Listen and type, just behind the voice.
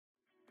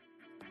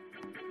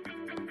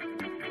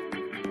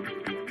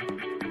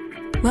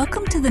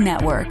Welcome to The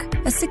Network,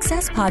 a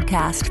success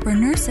podcast for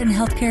nurse and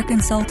healthcare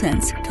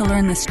consultants to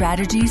learn the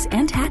strategies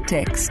and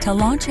tactics to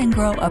launch and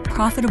grow a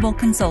profitable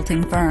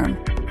consulting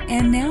firm.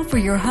 And now for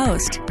your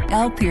host,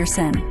 Elle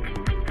Pearson.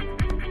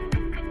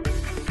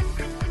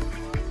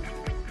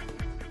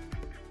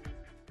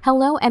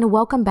 Hello and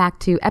welcome back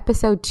to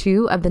episode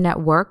 2 of The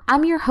Network.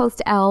 I'm your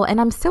host, Elle, and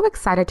I'm so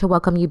excited to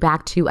welcome you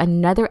back to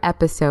another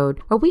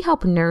episode where we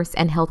help nurse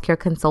and healthcare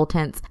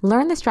consultants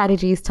learn the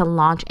strategies to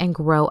launch and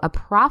grow a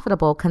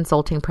profitable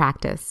consulting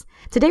practice.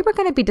 Today, we're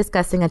going to be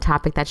discussing a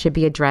topic that should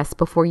be addressed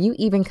before you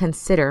even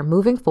consider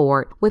moving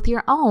forward with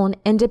your own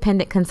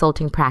independent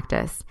consulting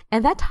practice.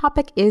 And that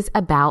topic is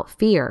about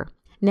fear.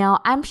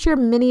 Now, I'm sure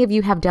many of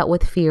you have dealt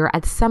with fear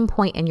at some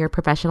point in your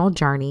professional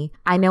journey.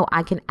 I know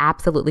I can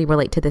absolutely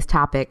relate to this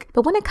topic.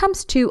 But when it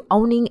comes to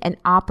owning and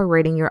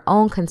operating your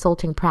own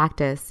consulting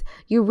practice,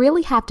 you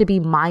really have to be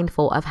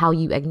mindful of how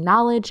you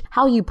acknowledge,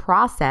 how you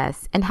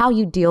process, and how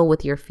you deal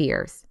with your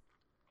fears.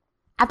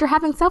 After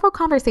having several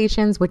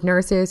conversations with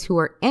nurses who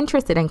are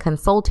interested in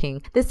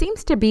consulting, this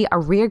seems to be a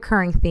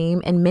reoccurring theme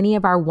in many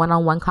of our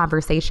one-on-one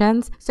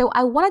conversations. So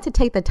I wanted to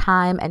take the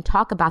time and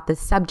talk about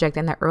this subject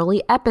in the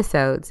early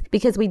episodes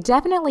because we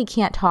definitely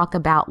can't talk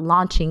about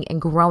launching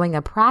and growing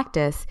a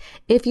practice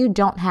if you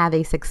don't have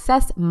a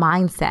success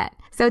mindset.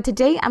 So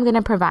today I'm going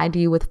to provide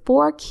you with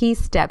 4 key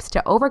steps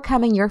to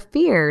overcoming your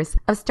fears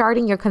of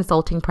starting your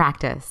consulting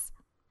practice.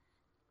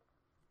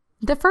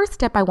 The first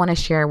step I want to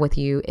share with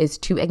you is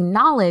to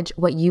acknowledge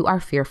what you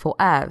are fearful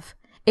of.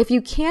 If you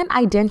can't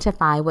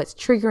identify what's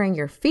triggering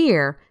your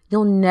fear,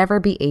 you'll never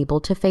be able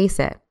to face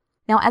it.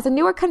 Now, as a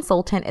newer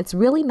consultant, it's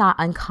really not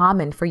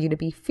uncommon for you to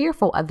be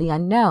fearful of the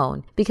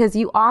unknown because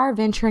you are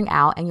venturing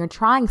out and you're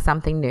trying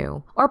something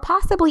new, or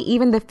possibly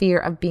even the fear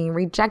of being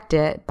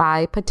rejected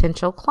by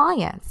potential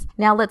clients.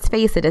 Now, let's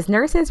face it, as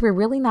nurses, we're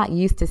really not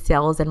used to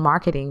sales and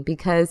marketing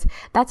because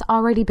that's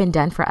already been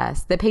done for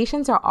us. The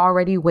patients are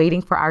already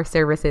waiting for our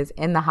services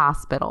in the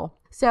hospital.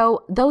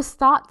 So those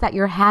thoughts that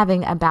you're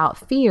having about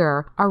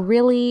fear are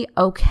really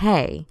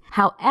okay.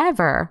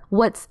 However,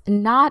 what's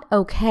not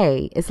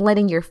okay is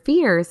letting your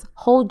fears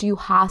hold you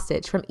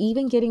hostage from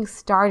even getting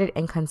started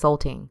in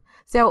consulting.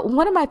 So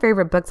one of my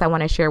favorite books I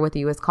want to share with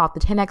you is called The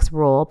 10X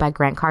Rule by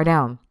Grant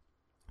Cardone.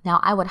 Now,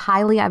 I would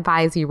highly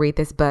advise you read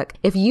this book.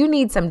 If you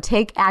need some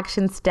take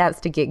action steps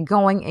to get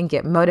going and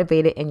get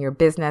motivated in your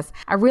business,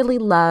 I really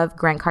love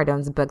Grant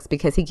Cardone's books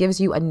because he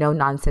gives you a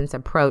no-nonsense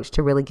approach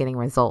to really getting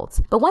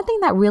results. But one thing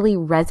that really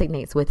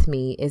resonates with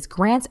me is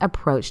Grant's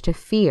approach to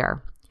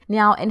fear.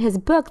 Now, in his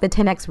book, The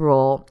 10X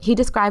Rule, he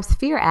describes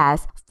fear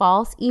as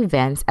false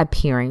events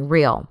appearing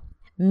real.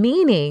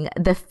 Meaning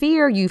the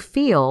fear you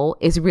feel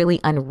is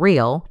really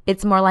unreal.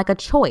 It's more like a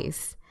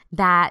choice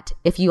that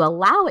if you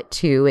allow it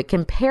to, it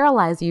can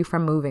paralyze you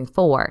from moving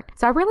forward.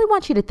 So I really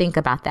want you to think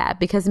about that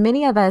because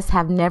many of us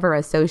have never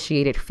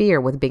associated fear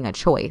with being a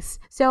choice.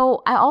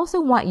 So I also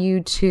want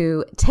you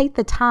to take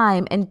the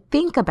time and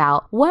think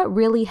about what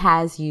really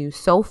has you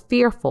so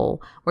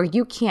fearful where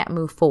you can't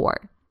move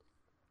forward.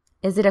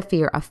 Is it a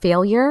fear of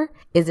failure?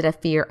 Is it a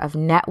fear of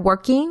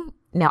networking?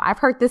 Now, I've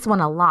heard this one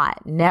a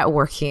lot,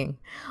 networking.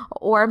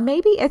 Or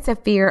maybe it's a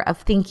fear of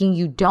thinking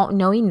you don't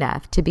know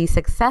enough to be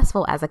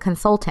successful as a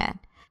consultant.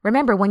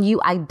 Remember, when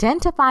you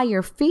identify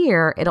your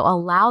fear, it'll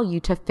allow you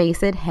to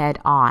face it head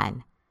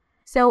on.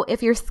 So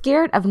if you're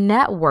scared of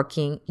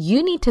networking,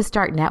 you need to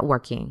start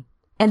networking.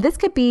 And this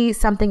could be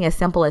something as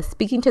simple as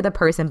speaking to the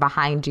person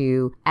behind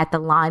you at the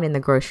line in the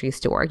grocery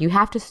store. You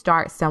have to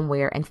start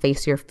somewhere and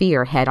face your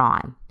fear head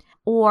on.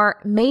 Or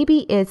maybe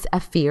it's a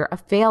fear of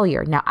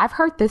failure. Now, I've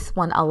heard this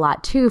one a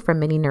lot too from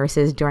many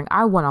nurses during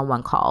our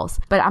one-on-one calls,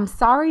 but I'm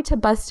sorry to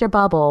bust your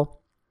bubble.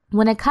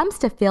 When it comes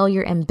to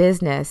failure in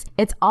business,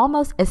 it's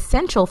almost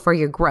essential for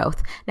your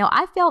growth. Now,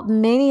 I failed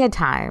many a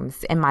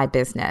times in my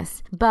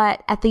business,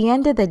 but at the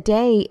end of the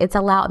day, it's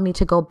allowed me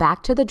to go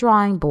back to the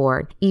drawing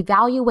board,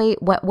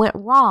 evaluate what went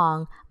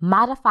wrong,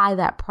 modify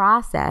that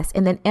process,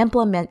 and then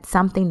implement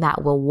something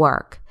that will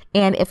work.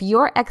 And if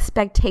your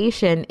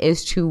expectation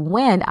is to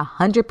win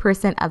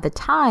 100% of the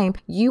time,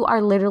 you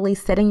are literally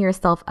setting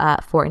yourself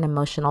up for an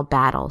emotional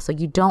battle. So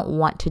you don't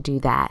want to do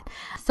that.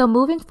 So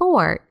moving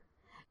forward,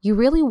 you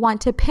really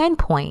want to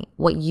pinpoint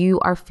what you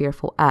are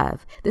fearful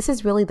of. This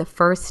is really the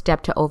first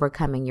step to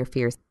overcoming your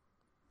fears.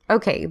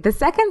 Okay, the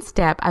second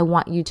step I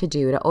want you to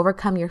do to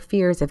overcome your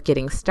fears of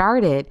getting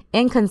started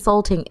in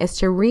consulting is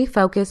to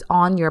refocus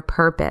on your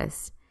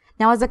purpose.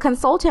 Now, as a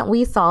consultant,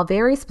 we solve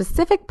very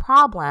specific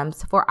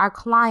problems for our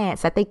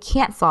clients that they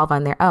can't solve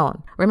on their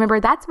own.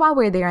 Remember, that's why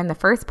we're there in the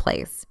first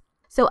place.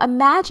 So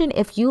imagine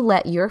if you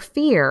let your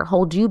fear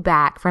hold you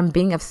back from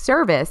being of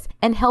service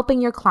and helping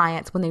your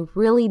clients when they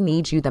really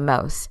need you the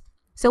most.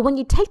 So when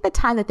you take the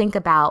time to think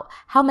about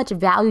how much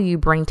value you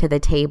bring to the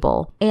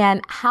table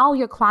and how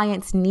your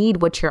clients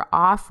need what you're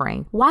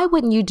offering, why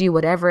wouldn't you do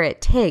whatever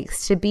it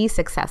takes to be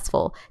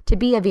successful, to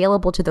be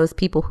available to those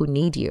people who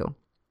need you?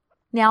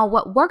 Now,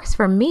 what works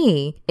for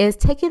me is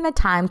taking the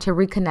time to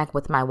reconnect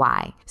with my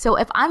why. So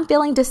if I'm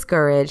feeling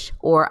discouraged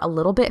or a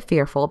little bit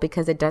fearful,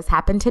 because it does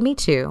happen to me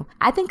too,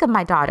 I think of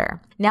my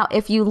daughter. Now,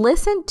 if you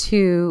listen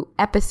to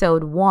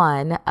episode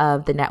 1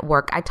 of the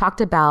network, I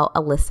talked about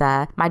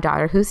Alyssa, my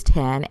daughter who's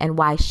 10, and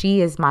why she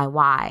is my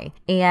why.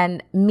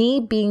 And me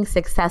being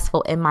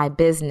successful in my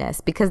business,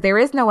 because there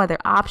is no other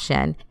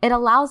option, it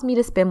allows me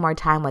to spend more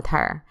time with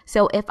her.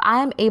 So if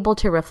I'm able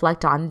to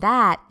reflect on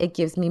that, it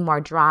gives me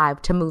more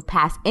drive to move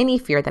past any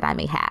fear that I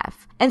may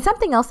have. And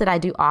something else that I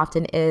do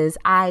often is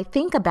I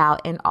think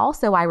about and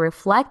also I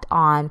reflect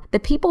on the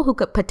people who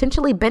could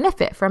potentially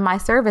benefit from my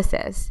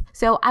services.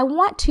 So I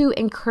want to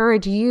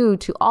encourage you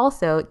to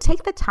also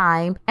take the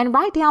time and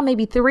write down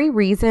maybe 3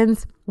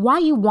 reasons why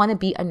you want to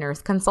be a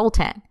nurse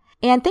consultant.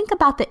 And think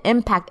about the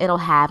impact it'll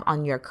have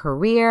on your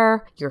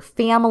career, your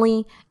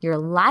family, your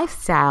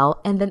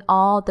lifestyle, and then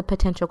all the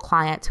potential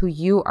clients who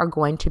you are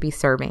going to be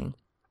serving.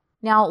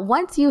 Now,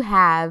 once you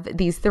have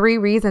these 3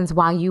 reasons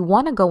why you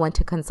want to go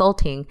into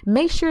consulting,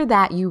 make sure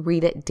that you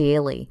read it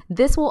daily.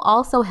 This will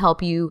also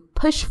help you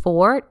push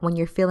forward when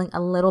you're feeling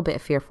a little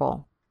bit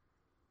fearful.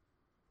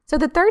 So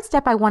the third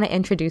step I want to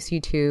introduce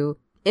you to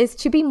is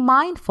to be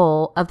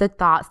mindful of the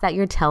thoughts that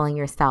you're telling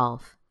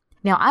yourself.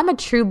 Now, I'm a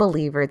true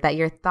believer that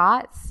your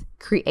thoughts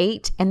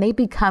create and they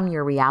become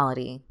your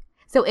reality.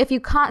 So if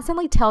you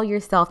constantly tell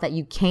yourself that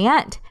you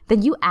can't,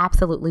 then you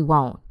absolutely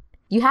won't.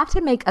 You have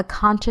to make a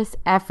conscious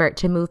effort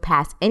to move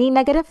past any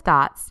negative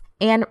thoughts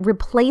and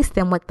replace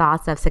them with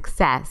thoughts of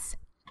success.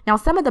 Now,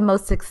 some of the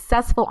most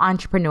successful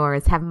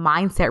entrepreneurs have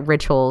mindset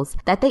rituals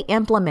that they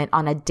implement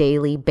on a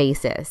daily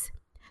basis.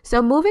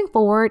 So moving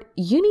forward,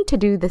 you need to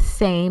do the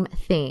same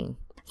thing.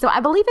 So I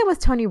believe it was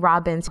Tony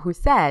Robbins who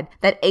said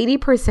that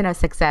 80% of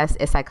success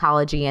is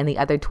psychology and the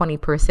other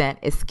 20%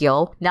 is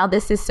skill. Now,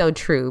 this is so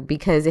true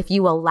because if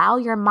you allow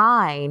your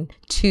mind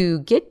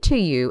to get to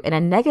you in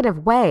a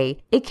negative way,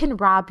 it can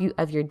rob you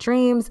of your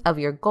dreams, of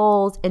your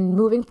goals, and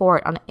moving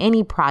forward on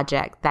any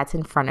project that's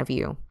in front of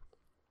you.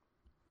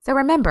 So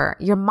remember,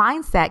 your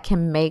mindset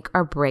can make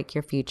or break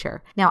your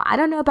future. Now, I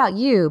don't know about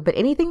you, but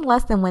anything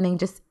less than winning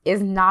just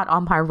is not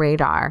on my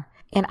radar.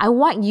 And I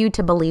want you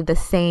to believe the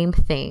same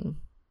thing.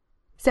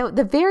 So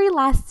the very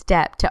last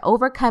step to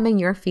overcoming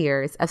your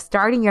fears of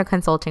starting your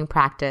consulting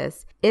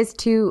practice is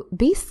to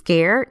be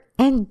scared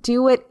and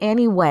do it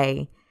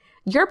anyway.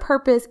 Your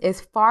purpose is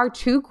far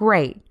too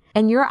great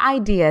and your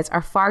ideas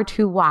are far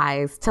too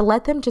wise to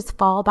let them just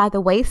fall by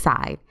the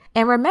wayside.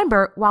 And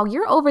remember, while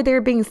you're over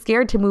there being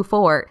scared to move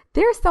forward,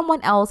 there's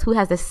someone else who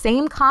has the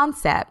same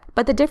concept,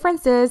 but the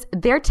difference is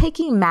they're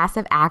taking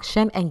massive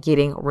action and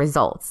getting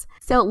results.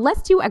 So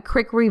let's do a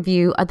quick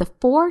review of the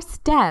 4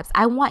 steps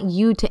I want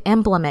you to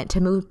implement to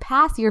move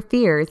past your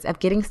fears of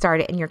getting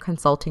started in your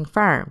consulting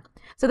firm.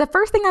 So the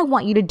first thing I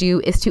want you to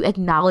do is to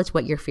acknowledge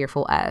what you're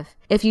fearful of.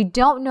 If you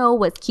don't know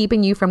what's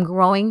keeping you from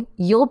growing,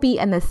 you'll be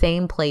in the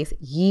same place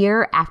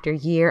year after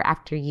year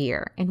after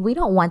year, and we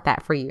don't want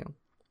that for you.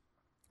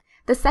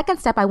 The second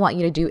step I want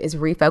you to do is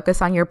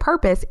refocus on your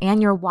purpose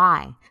and your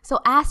why. So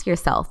ask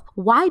yourself,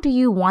 why do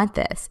you want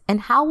this? And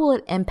how will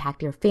it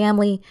impact your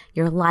family,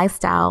 your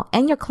lifestyle,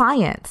 and your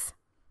clients?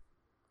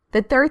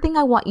 The third thing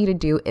I want you to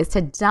do is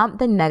to dump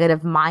the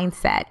negative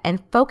mindset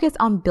and focus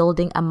on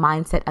building a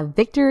mindset of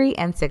victory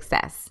and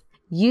success.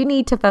 You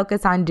need to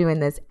focus on doing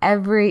this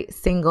every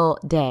single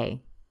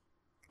day.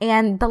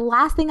 And the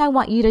last thing I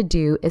want you to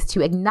do is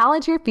to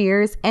acknowledge your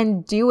fears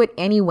and do it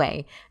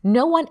anyway.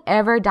 No one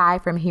ever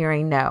died from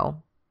hearing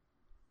no.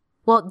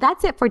 Well,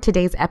 that's it for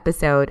today's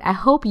episode. I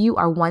hope you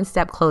are one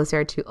step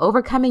closer to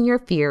overcoming your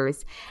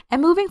fears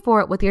and moving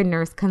forward with your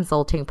nurse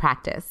consulting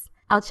practice.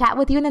 I'll chat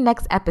with you in the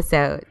next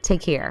episode.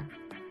 Take care.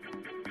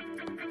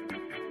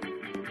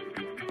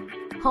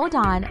 Hold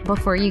on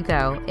before you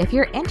go. If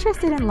you're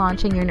interested in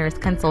launching your nurse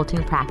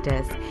consulting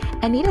practice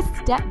and need a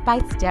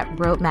step-by-step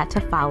roadmap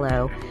to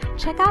follow,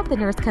 check out the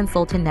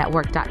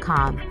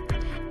nurseconsultantnetwork.com.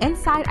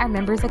 Inside our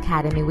Members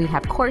Academy, we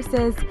have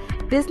courses,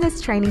 business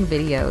training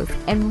videos,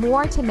 and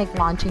more to make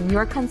launching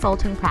your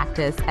consulting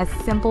practice as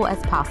simple as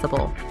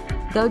possible.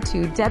 Go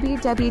to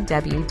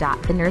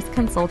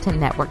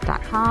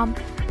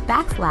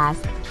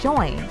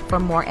www.thenurseconsultantnetwork.com/join for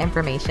more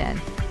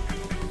information.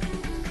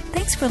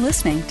 Thanks for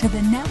listening to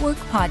the Network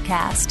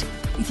Podcast.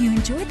 If you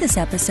enjoyed this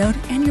episode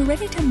and you're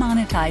ready to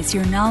monetize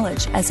your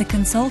knowledge as a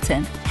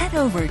consultant, head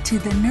over to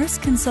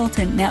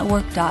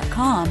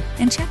thenurseconsultantnetwork.com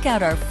and check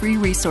out our free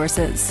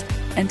resources.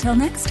 Until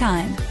next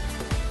time.